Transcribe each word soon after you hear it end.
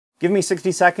Give me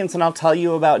 60 seconds and I'll tell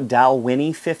you about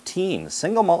Dalwhinnie 15,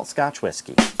 Single Malt Scotch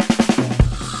Whisky.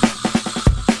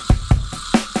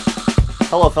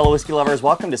 Hello fellow whiskey lovers,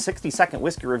 welcome to 60-second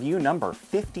whiskey review number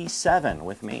 57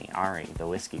 with me, Ari, the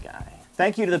Whisky Guy.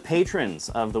 Thank you to the patrons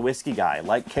of the Whisky Guy.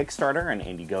 Like Kickstarter and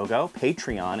Indiegogo,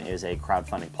 Patreon is a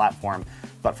crowdfunding platform,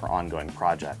 but for ongoing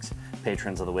projects.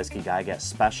 Patrons of the Whisky Guy get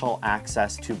special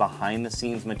access to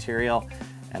behind-the-scenes material,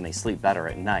 and they sleep better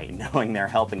at night, knowing they're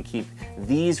helping keep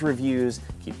these reviews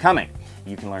keep coming.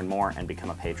 You can learn more and become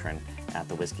a patron at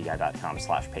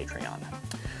thewhiskyguy.com/Patreon.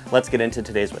 Let's get into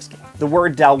today's whiskey. The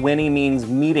word Dalwhinnie means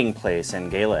meeting place in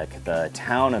Gaelic. The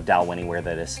town of Dalwhinnie, where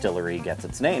the distillery gets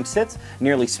its name, sits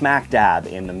nearly smack dab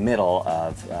in the middle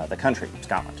of the country,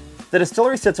 Scotland. The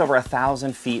distillery sits over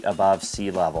 1,000 feet above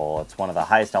sea level. It's one of the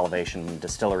highest elevation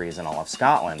distilleries in all of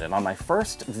Scotland. And on my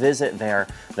first visit there,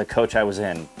 the coach I was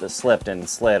in slipped and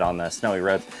slid on the snowy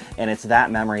roads. And it's that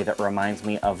memory that reminds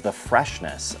me of the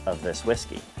freshness of this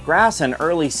whiskey. Grass and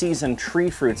early season tree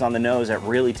fruits on the nose, it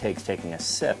really takes taking a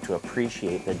sip to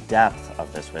appreciate the depth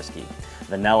of this whiskey.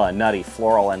 Vanilla, nutty,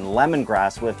 floral, and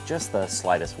lemongrass with just the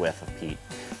slightest whiff of peat.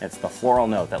 It's the floral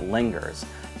note that lingers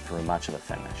through much of the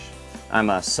finish. I'm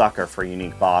a sucker for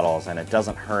unique bottles, and it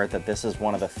doesn't hurt that this is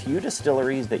one of the few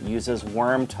distilleries that uses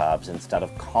worm tubs instead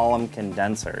of column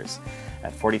condensers.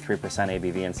 At 43%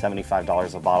 ABV and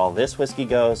 $75 a bottle, this whiskey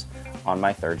goes on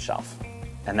my third shelf.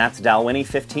 And that's Dalwhinnie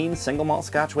 15 Single Malt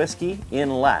Scotch Whisky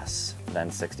in less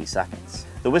than 60 seconds.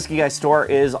 The Whisky Guy store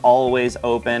is always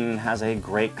open, has a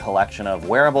great collection of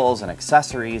wearables and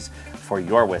accessories for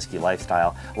your whiskey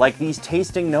lifestyle, like these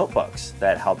tasting notebooks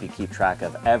that help you keep track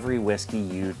of every whiskey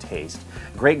you taste.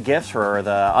 Great gifts for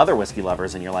the other whiskey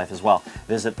lovers in your life as well.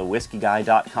 Visit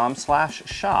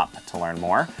thewhiskyguy.com/shop to learn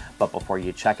more. But before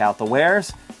you check out the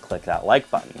wares, click that like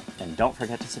button and don't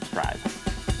forget to subscribe.